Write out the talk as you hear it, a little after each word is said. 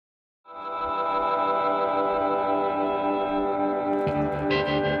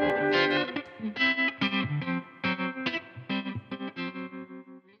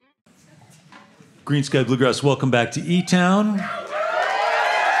Greensky Bluegrass, welcome back to eTown.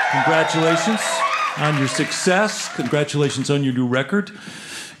 Congratulations on your success. Congratulations on your new record.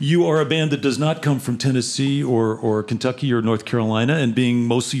 You are a band that does not come from Tennessee or Kentucky or North Carolina, and being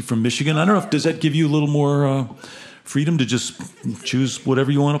mostly from Michigan. I don't know, does that give you a little more freedom to just choose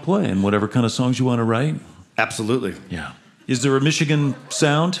whatever you want to play and whatever kind of songs you want to write? Absolutely. Yeah. Is there a Michigan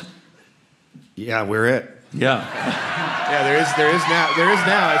sound? Yeah, we're it. Yeah. Yeah, there is now,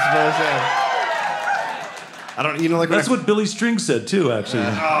 I suppose. Yeah. I don't, you know, like that's what Billy Strings said too, actually.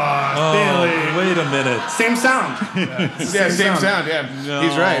 Billy. Wait a minute. Same sound. Same sound. Yeah, No.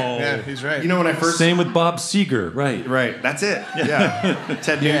 He's right. Yeah, he's right. You know when I first Same with Bob Seger, right? Right. That's it. Yeah.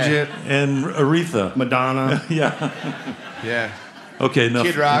 Ted Nugent and Aretha, Madonna. Yeah. Yeah. Okay. Enough.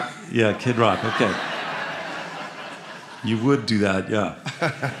 Kid Rock. Yeah, Kid Rock. Okay. You would do that, yeah.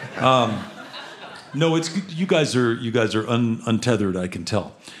 No, it's you guys are untethered. I can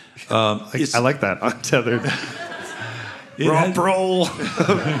tell. I like that. Untethered. Roll.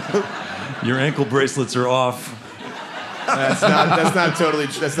 Your ankle bracelets are off. That's not totally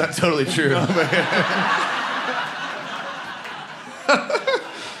true.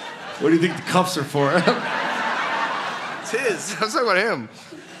 What do you think the cuffs are for? It's his. I was talking about him.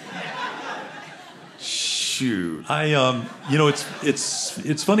 Shoot.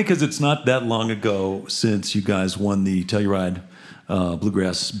 It's funny because it's not that long ago since you guys won the Telluride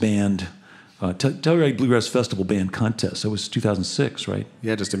Bluegrass Band, Telluride Bluegrass Festival Band Contest. That was 2006, right?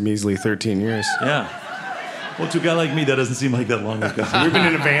 Yeah, just a measly 13 years. Yeah. Well, to a guy like me, that doesn't seem like that long ago. We've been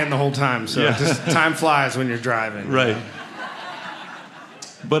in a van the whole time, so just time flies when you're driving. Right.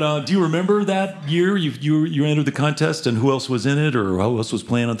 But do you remember that year you entered the contest, and who else was in it, or who else was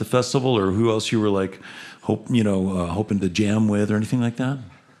playing at the festival, or who else you were like hoping to jam with, or anything like that?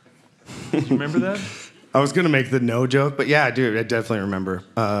 Do you remember that? I was gonna make the no joke, but yeah, dude, I definitely remember.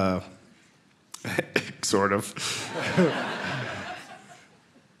 Sort of.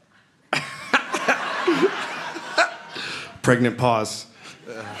 Pregnant pause.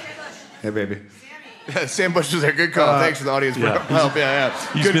 Hey, baby. Sam Bush was there. Good call. Thanks for the audience help. Yeah.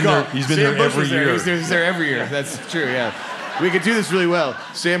 Good call. He's been Sam there Bush every year. He's there every year. That's true. Yeah. We could do this really well.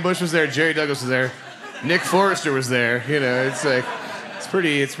 Sam Bush was there. Jerry Douglas was there. Nick Forster was there. You know, it's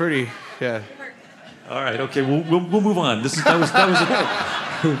pretty. Yeah. All right. Okay. We'll move on. That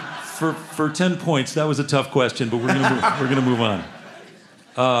was for 10 points. That was a tough question, but we're gonna move on.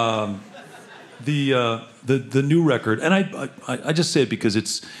 The new record, and I just say it because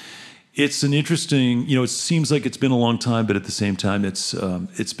it's an interesting. It seems like it's been a long time, but at the same time, it's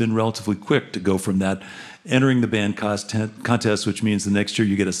been relatively quick to go from that entering the band contest, which means the next year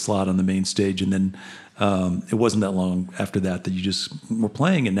you get a slot on the main stage, and then it wasn't that long after that you just were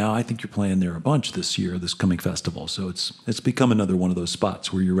playing, and now I think you're playing there a bunch this year, this coming festival. So it's become another one of those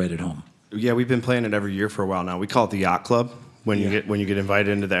spots where you're right at home. Yeah, we've been playing it every year for a while now. We call it the Yacht Club when you get invited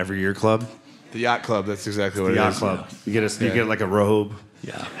into the every year club. The Yacht Club. That's exactly what it is. The Yacht Club. Yeah. You get like a robe.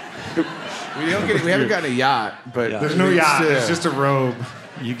 Yeah. We haven't gotten a yacht, but there's no yacht. It's just a robe.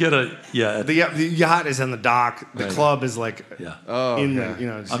 You get a The yacht is in the dock. The club is like I'm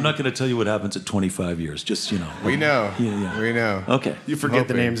not going to tell you what happens at 25 years. Just we know. Yeah. We know. Okay. You forget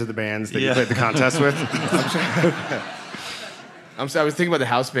the names of the bands that you played the contest with. I was thinking about the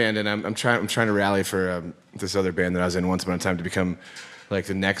house band, and I'm trying to rally for this other band that I was in once upon a time to become like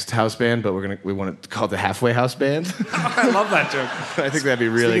the next house band, but we want to call it the Halfway House Band. I love that joke. I think that'd be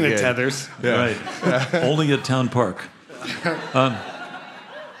really Speaking good. of tethers. Yeah. Right. Only at Town Park.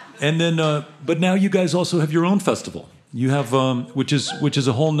 And then, but now you guys also have your own festival. You have, which is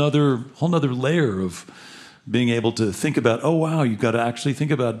a whole nother layer of being able to think about. Oh wow, you got to actually think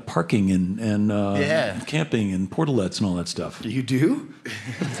about parking and camping and portalettes and all that stuff. You do?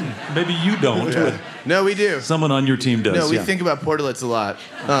 Maybe you don't. Yeah. No, we do. Someone on your team does. No, we think about portalettes a lot.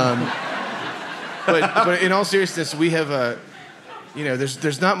 But in all seriousness, we have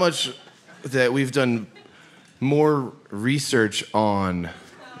there's not much that we've done more research on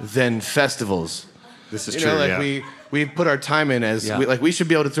than festivals. This is true. We put our time in as we should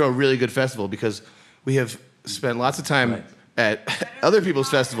be able to throw a really good festival because we have spent lots of time at other people's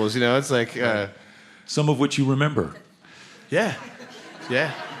festivals. It's like some of which you remember. Yeah.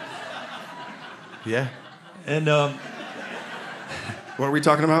 And what are we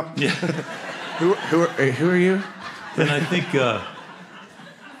talking about? Yeah. Who are you? And I think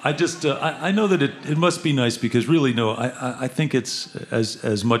I know that it must be nice because really I think it's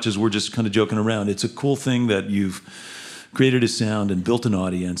as much as we're just kind of joking around. It's a cool thing that you've created a sound and built an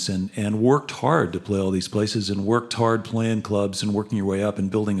audience and worked hard to play all these places and worked hard playing clubs and working your way up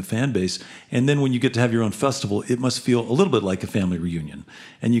and building a fan base. And then when you get to have your own festival, it must feel a little bit like a family reunion.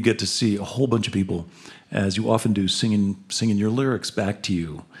 And you get to see a whole bunch of people, as you often do, singing your lyrics back to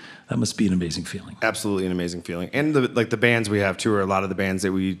you. That must be an amazing feeling. Absolutely an amazing feeling. And the bands we have too are a lot of the bands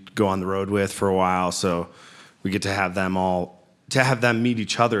that we go on the road with for a while. So we get to have them all. To have them meet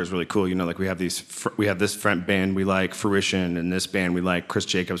each other is really cool. You know, like we have this front band we like, Fruition, and this band we like, Chris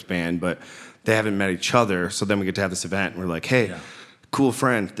Jacobs' band, but they haven't met each other. So then we get to have this event, and we're like, hey, cool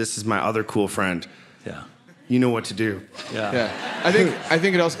friend, this is my other cool friend. Yeah. You know what to do. Yeah. I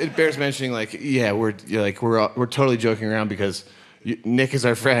think it bears mentioning, like, we're totally joking around because Nick is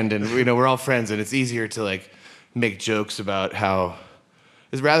our friend, and we're all friends, and it's easier to like make jokes about how,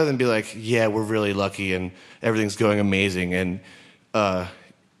 rather than be like, yeah, we're really lucky and everything's going amazing, and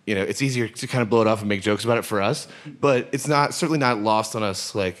it's easier to kind of blow it off and make jokes about it for us, but it's certainly not lost on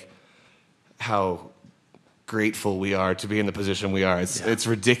us, like, how grateful we are to be in the position we are. It's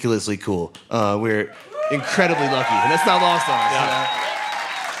ridiculously cool. We're incredibly lucky, and that's not lost on us. Yeah.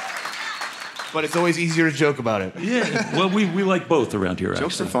 But it's always easier to joke about it. Yeah, well, we like both around here, actually.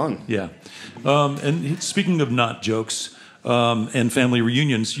 Jokes are fun. Yeah. And speaking of not jokes and family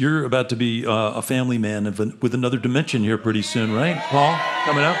reunions, you're about to be a family man with another dimension here pretty soon, right, Paul?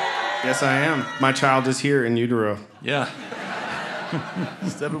 Coming up? Yes, I am. My child is here in utero. Yeah.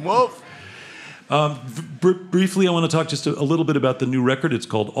 Steppenwolf. Briefly, I want to talk just a little bit about the new record. It's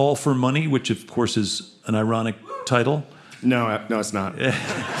called All for Money, which, of course, is an ironic title. No, it's not.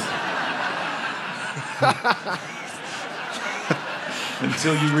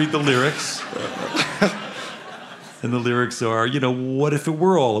 Until you read the lyrics. And the lyrics are, what if it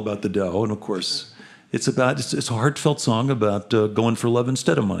were all about the dough? And, of course, it's a heartfelt song about going for love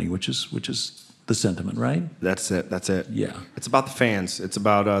instead of money, which is the sentiment, right? That's it. Yeah. It's about the fans. It's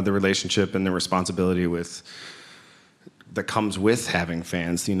about the relationship and the responsibility that comes with having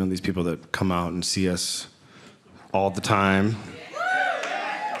fans. These people that come out and see us all the time.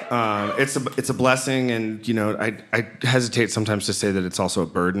 It's a blessing, and I hesitate sometimes to say that it's also a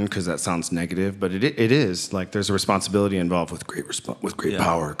burden because that sounds negative, but it is. Like, there's a responsibility involved. With great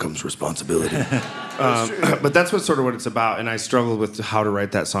power comes responsibility. But that's what it's about. And I struggled with how to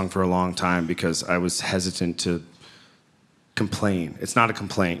write that song for a long time because I was hesitant to complain. It's not a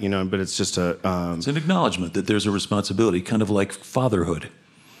complaint, but it's just a. It's an acknowledgement that there's a responsibility, kind of like fatherhood.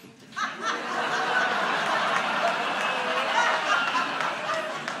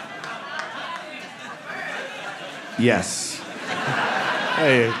 Yes.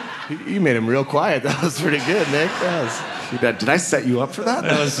 Hey, you made him real quiet. That was pretty good, Nick. You bet. Did I set you up for that?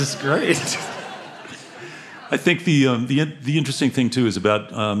 That was just great. I think the interesting thing too is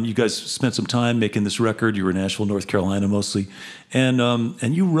about you guys spent some time making this record. You were in Nashville, North Carolina, mostly, and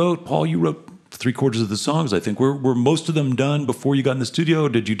you wrote 3/4 of the songs. I think were most of them done before you got in the studio. Or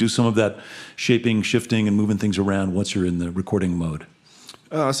did you do some of that shaping, shifting, and moving things around once you're in the recording mode?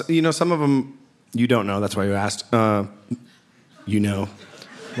 Some of them. You don't know. That's why you asked. Why do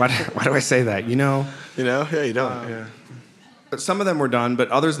I say that? Yeah, you don't. Yeah. But some of them were done, but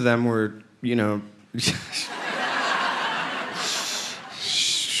others of them were, I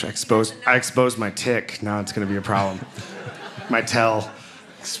exposed my tick. Now it's going to be a problem. My tell.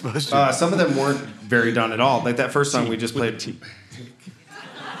 Some of them weren't very done at all. Like that first song we just played.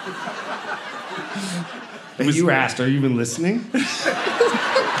 You asked. Are you even listening?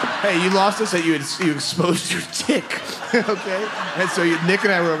 Hey, you lost us that you exposed your tick, okay? And so Nick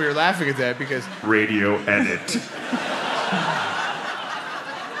and I were over here laughing at that because... Radio edit.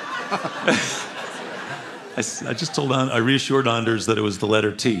 I just told I reassured Anders that it was the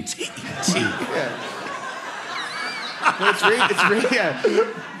letter T. T. Yeah. It's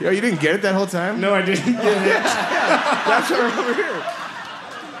yeah. You didn't get it that whole time? No, I didn't get it. Yeah. That's why we're over here.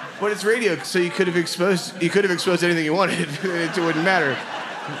 But it's radio, so you could have exposed anything you wanted. It wouldn't matter.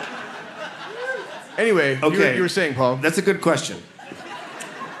 Anyway, okay. You were saying, Paul. That's a good question.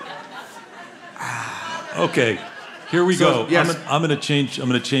 Okay, here we go. Yes. I'm going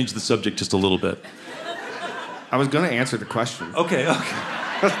to change the subject just a little bit. I was going to answer the question. Okay.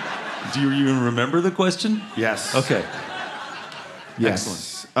 Do you even remember the question? Yes. Okay.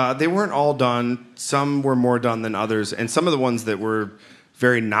 Yes. Excellent. They weren't all done. Some were more done than others, and some of the ones that were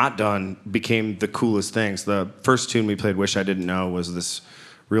very not done became the coolest things. The first tune we played, "Wish I Didn't Know," was this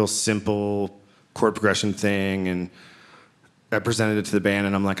real simple chord progression thing, and I presented it to the band,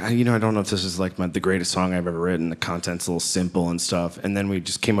 and I'm like, I don't know if this is like the greatest song I've ever written. The content's a little simple and stuff. And then we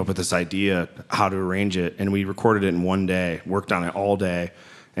just came up with this idea how to arrange it, and we recorded it in one day, worked on it all day.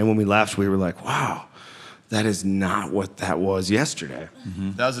 And when we left, we were like, wow, that is not what that was yesterday.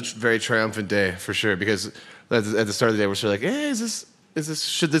 Mm-hmm. That was a very triumphant day for sure, because at the start of the day we're sort of like, hey,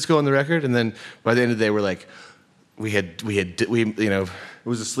 should this go on the record? And then by the end of the day we're like, we it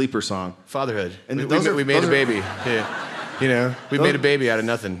was a sleeper song. Fatherhood. And we made a baby. Yeah. You know, we made a baby out of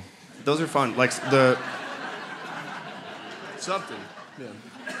nothing. Those are fun. Like something.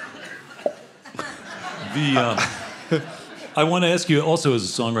 Yeah. I want to ask you also as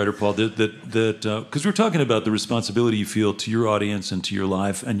a songwriter, Paul, that because we're talking about the responsibility you feel to your audience and to your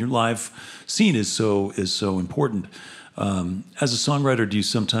live, and your live scene is so important. As a songwriter, do you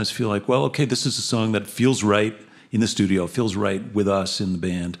sometimes feel like, well, okay, this is a song that feels right in the studio, feels right with us in the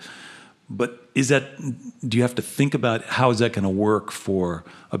band, but do you have to think about how is that going to work for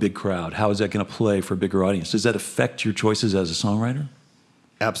a big crowd? How is that going to play for a bigger audience? Does that affect your choices as a songwriter?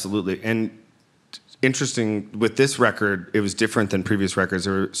 Absolutely. And interesting, with this record, it was different than previous records.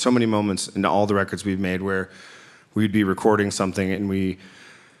 There were so many moments in all the records we've made where we'd be recording something and we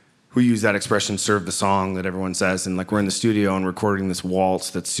use that expression, serve the song that everyone says, and like we're in the studio and recording this waltz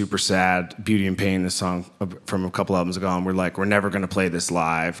that's super sad, Beauty and Pain, this song from a couple albums ago, and we're like, we're never going to play this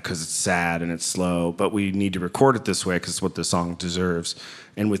live because it's sad and it's slow, but we need to record it this way because it's what the song deserves.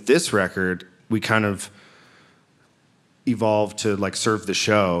 And with this record, we kind of evolved to like serve the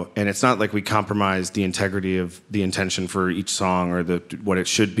show, and it's not like we compromised the integrity of the intention for each song or what it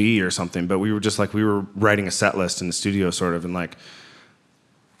should be or something, but we were just like, we were writing a set list in the studio sort of, and like,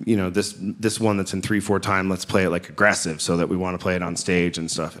 you know, this one that's in 3/4 time, let's play it like aggressive so that we want to play it on stage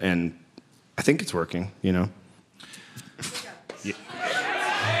and stuff. And I think it's working, you know. Yeah.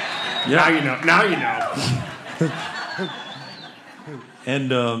 Now you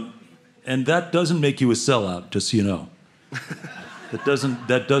know. And that doesn't make you a sellout, just so you know.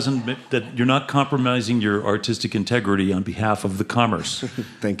 That you're not compromising your artistic integrity on behalf of the commerce.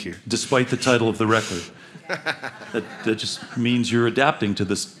 Thank you. Despite the title of the record. That just means you're adapting to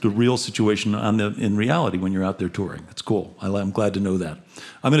the real situation in reality when you're out there touring. That's cool. I'm glad to know that.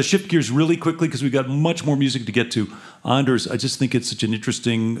 I'm going to shift gears really quickly because we've got much more music to get to. Anders, I just think it's such an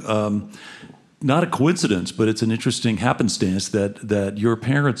interesting, not a coincidence, but it's an interesting happenstance that your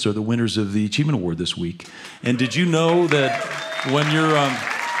parents are the winners of the Achievement Award this week. And did you know that when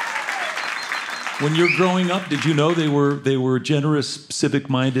you're growing up, did you know they were generous,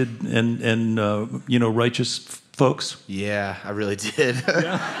 civic-minded, and righteous folks? Yeah, I really did.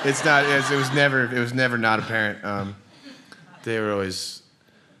 Yeah. It was never not apparent. They were always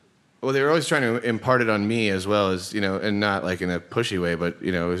trying to impart it on me as well as, and not like in a pushy way, but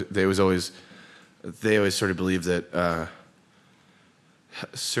they always sort of believed that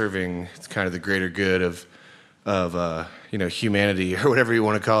serving kind of the greater good of humanity or whatever you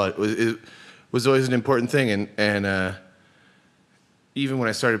want to call it was always an important thing, and even when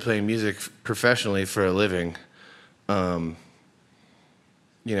I started playing music professionally for a living,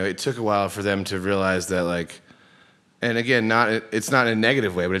 it took a while for them to realize that, like, and again, it's not in a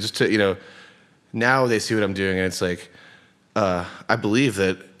negative way, but it just took, now they see what I'm doing, and it's like, I believe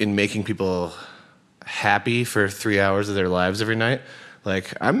that in making people happy for 3 hours of their lives every night,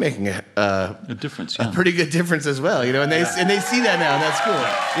 like I'm making a difference, a pretty good difference as well, and they see that now, and that's cool,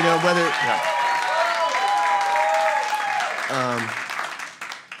 whether.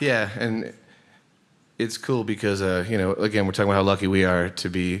 Yeah. And it's cool because, again, we're talking about how lucky we are to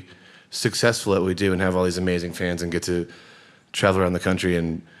be successful at what we do and have all these amazing fans and get to travel around the country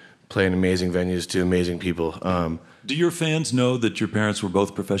and play in amazing venues to amazing people. Do your fans know that your parents were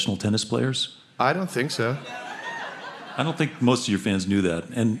both professional tennis players? I don't think so. I don't think most of your fans knew that.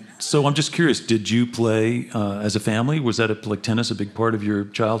 And so I'm just curious, did you play as a family? Was that like tennis a big part of your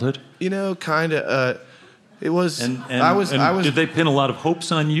childhood? Kind of. It was. And I was. Did they pin a lot of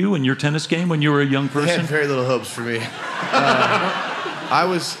hopes on you and your tennis game when you were a young person? They had very little hopes for me. I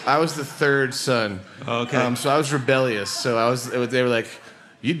was the third son. Okay. So I was rebellious. So they were like,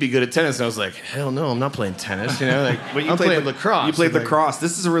 "You'd be good at tennis," and I was like, "Hell no, I'm not playing tennis." But I'm playing lacrosse. You played lacrosse.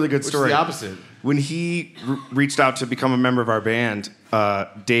 This is a really good story. Which is the opposite. When he reached out to become a member of our band,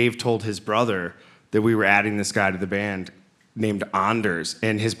 Dave told his brother that we were adding this guy to the band named Anders,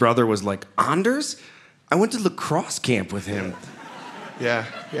 and his brother was like, "Anders? I went to lacrosse camp with him." Yeah,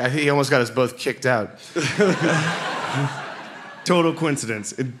 he almost got us both kicked out. Total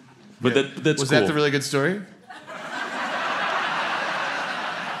coincidence. But that's was cool. that the really good story?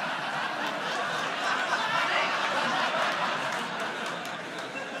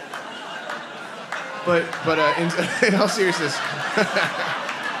 But in all seriousness,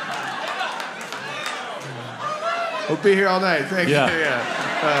 we'll be here all night. Thank you.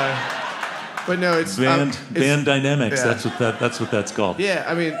 Yeah. But no, it's band dynamics. Yeah. That's what that's called. Yeah,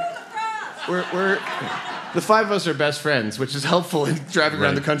 I mean, we're the five of us are best friends, which is helpful in driving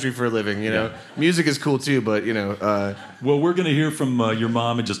around the country for a living. You know, music is cool too, but you know. Well, we're going to hear from your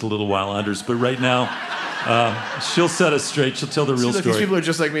mom in just a little while, Anders. But right now, she'll set us straight. She'll tell the real story. These people are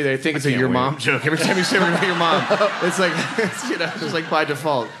just like me. They think it's a your mom joke. Every time you say we're about your mom, it's like you know, just like by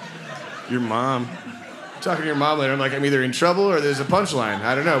default. Your mom. Talking to your mom later, I'm like, I'm either in trouble or there's a punchline.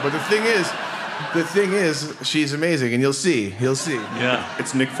 I don't know. But the thing is, she's amazing, and you'll see. You'll see. Yeah.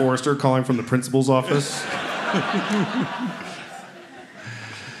 It's Nick Forster calling from the principal's office.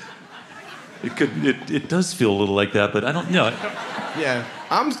 It does feel a little like that, but I don't know. Yeah,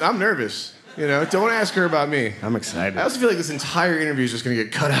 I'm nervous. You know, don't ask her about me. I'm excited. I also feel like this entire interview is just going to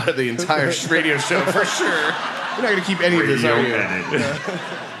get cut out of the entire radio show for sure. You're not going to keep any of this, are you?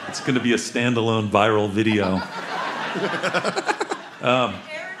 It's going to be a standalone viral video.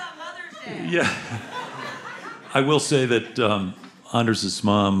 Yeah. I will say that Anders'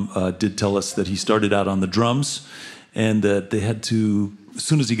 mom did tell us that he started out on the drums, and that they had to, as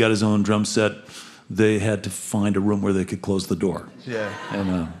soon as he got his own drum set, they had to find a room where they could close the door. Yeah.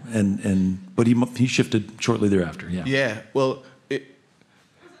 But he shifted shortly thereafter. Yeah. Yeah. Well,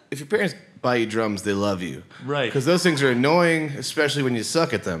 if your parents buy you drums, they love you. Right. Because those things are annoying, especially when you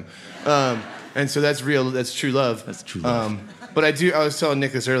suck at them. And so that's real. That's true love. That's true love. But I was telling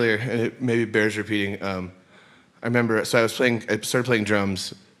Nick this earlier, and it maybe bears repeating. I remember, so I started playing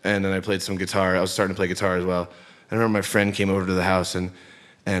drums, and then I played some guitar. I was starting to play guitar as well. I remember my friend came over to the house, and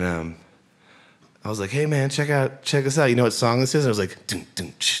I was like, "Hey man, check this out. You know what song this is?" And I was like, dun,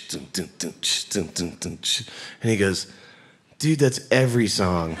 dun, ch, dun, dun, dun, ch, dun, dun, dun, ch. And he goes, "Dude, that's every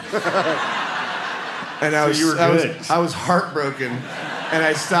song." And I was heartbroken, and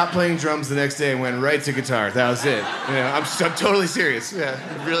I stopped playing drums the next day and went right to guitar. That was it. You know, I'm totally serious. Yeah,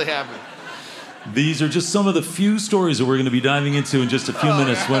 it really happened. These are just some of the few stories that we're going to be diving into in just a few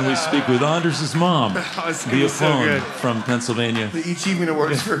minutes when we speak with Anders' mom via phone from Pennsylvania. The Achievement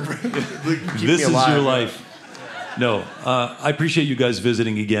Awards for keeping This me alive. is your life. No, I appreciate you guys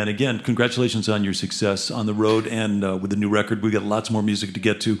visiting again. Again, congratulations on your success on the road and with the new record. We got lots more music to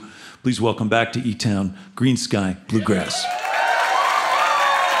get to. Please welcome back to eTown, Greensky Bluegrass.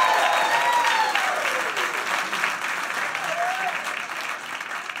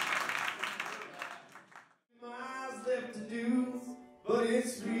 But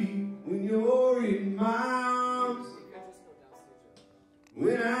it's free when you're in my arms.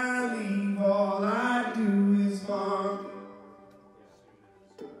 When I leave, all I do is farm.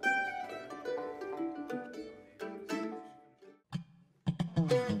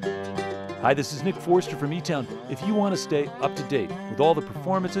 Hi, this is Nick Forster from eTown. If you want to stay up to date with all the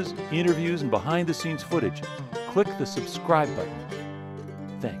performances, interviews, and behind-the-scenes footage, click the subscribe button.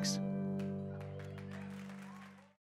 Thanks.